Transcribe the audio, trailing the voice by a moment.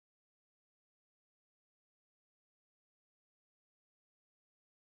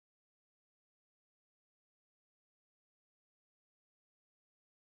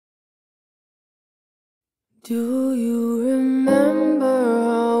Do you remember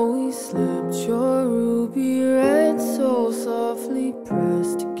how we slept? Your ruby red soul softly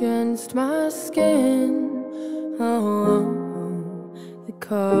pressed against my skin. The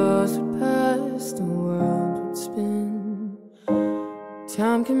cars would pass, the world would spin.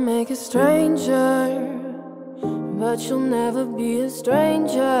 Time can make a stranger, but you'll never be a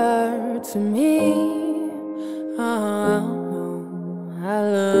stranger to me. I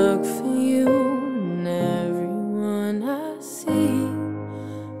look for you in everyone I see,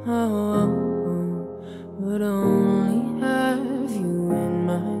 but only have you in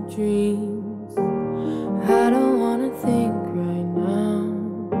my dreams. I don't wanna think right now,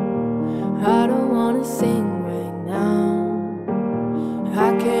 I don't wanna sing right now,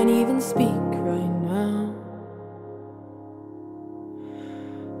 I can't even speak right now.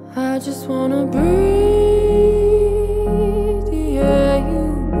 I just wanna breathe the air you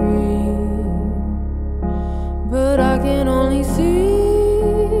breathe, but I can only see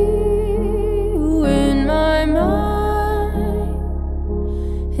you in my mind.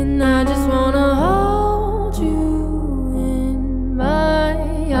 And I just wanna hold you in my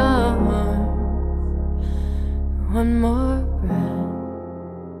arms. One more breath,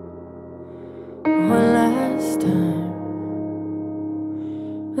 one last time.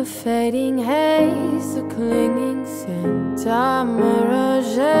 A fading haze, a clinging scent, a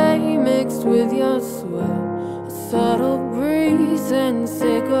mirage mixed with your sweat, a subtle breeze and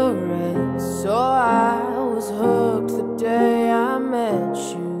cigarettes. So I was hooked the day I met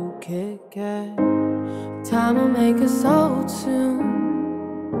you, Kit Kat. Time will make us old soon,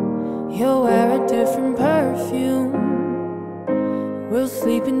 you'll wear a different perfume, we'll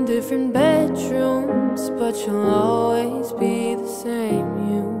sleep in different bedrooms, but you'll always be the same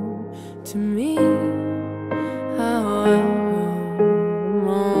you to me. The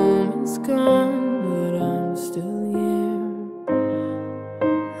moment's gone, but I'm still here.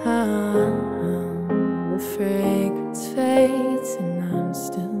 The fragrance fades and I'm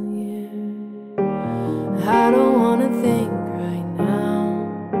still here. I don't wanna think right now,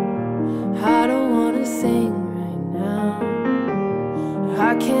 I don't wanna sing right now,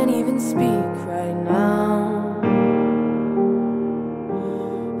 I can't even speak right now.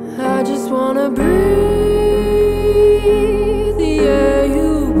 I just wanna breathe the air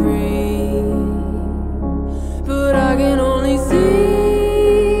you breathe, but I can only see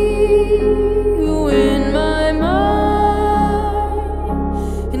you in my mind.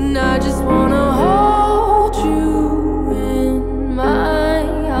 And I just wanna hold you in my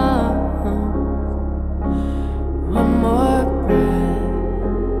arms. One more breath,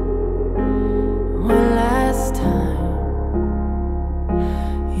 one last time.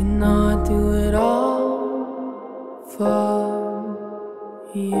 You know I'd do it all for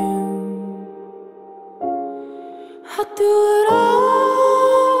you. I'd do it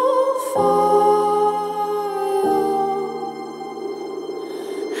all for you.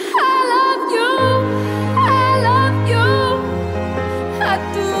 I love you, I love you, I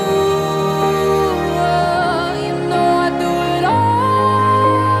do. You know I'd do it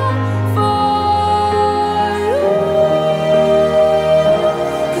all for you.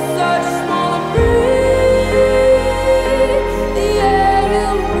 I just wanna breathe the air you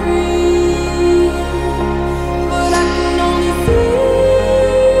breathe, but I can only see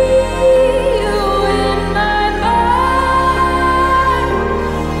you in my mind.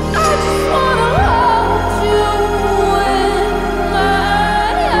 I just wanna hold you in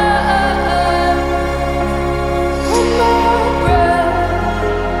my arms. One more breath,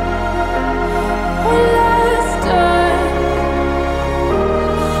 one last time.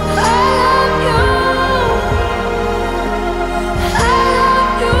 I love you, I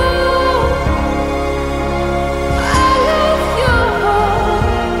love you, I love you,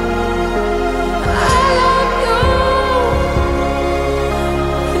 I love you.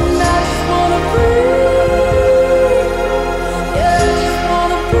 And I just wanna breathe, yeah, I just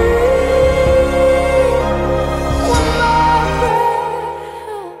wanna breathe. One more breath,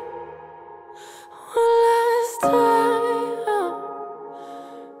 one last time.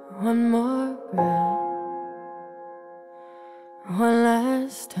 One more breath, one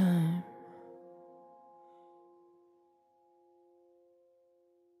last time.